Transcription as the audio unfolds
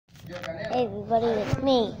Hey everybody, it's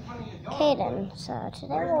me, Kaden. So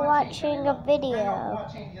today we're watching a video.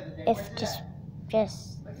 If just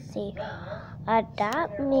see,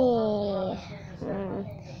 Adopt Me.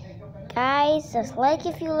 Guys, just like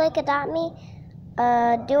if you like Adopt Me.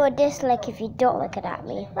 Do a dislike if you don't like Adopt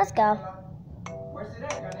Me. Let's go.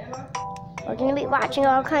 We're gonna be watching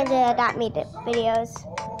all kinds of Adopt Me videos.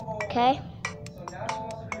 Okay.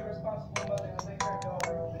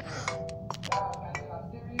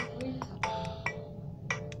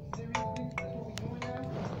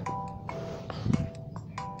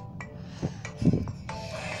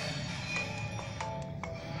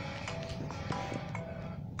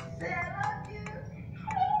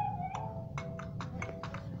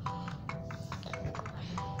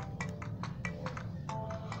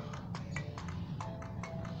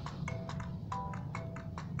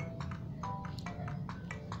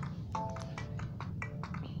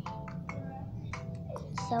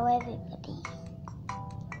 So everybody,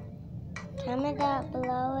 comment down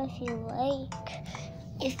below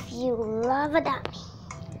if you love Adopt Me.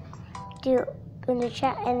 Do in the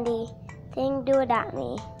chat and the thing, do Adopt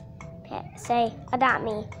Me. Say Adopt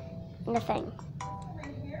Me in the thing.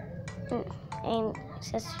 And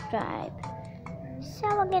subscribe. So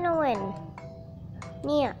we're gonna win.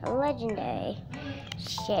 Yeah, a legendary.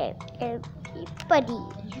 Share everybody.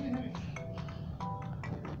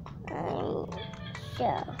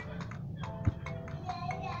 So.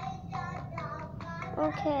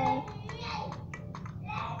 Okay.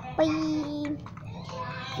 Bye.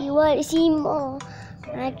 If you want to see more,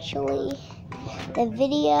 actually, the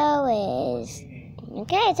video is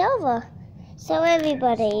okay. It's over. So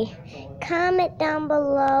everybody, comment down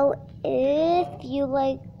below if you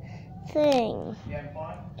like thing.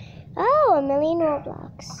 Oh, 1 million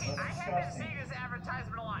Roblox.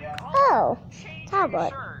 Oh,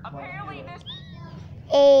 Talbot.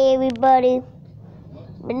 Hey everybody.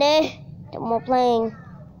 Today, we're playing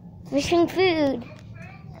Fishing Food.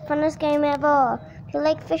 Funnest game ever. If you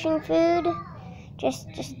like fishing food, just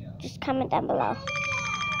comment down below.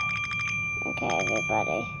 Okay,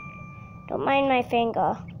 everybody. Don't mind my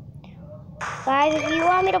finger. Guys, if you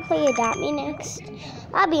want me to play Adopt Me next,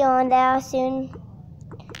 I'll be on there soon.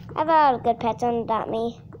 I have a lot of good pets on Adopt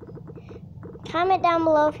Me. Comment down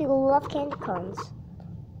below if you love candy cones.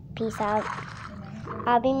 Peace out.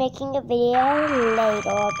 I'll be making a video later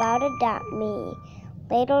about Adopt Me.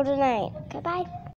 Later tonight. Goodbye.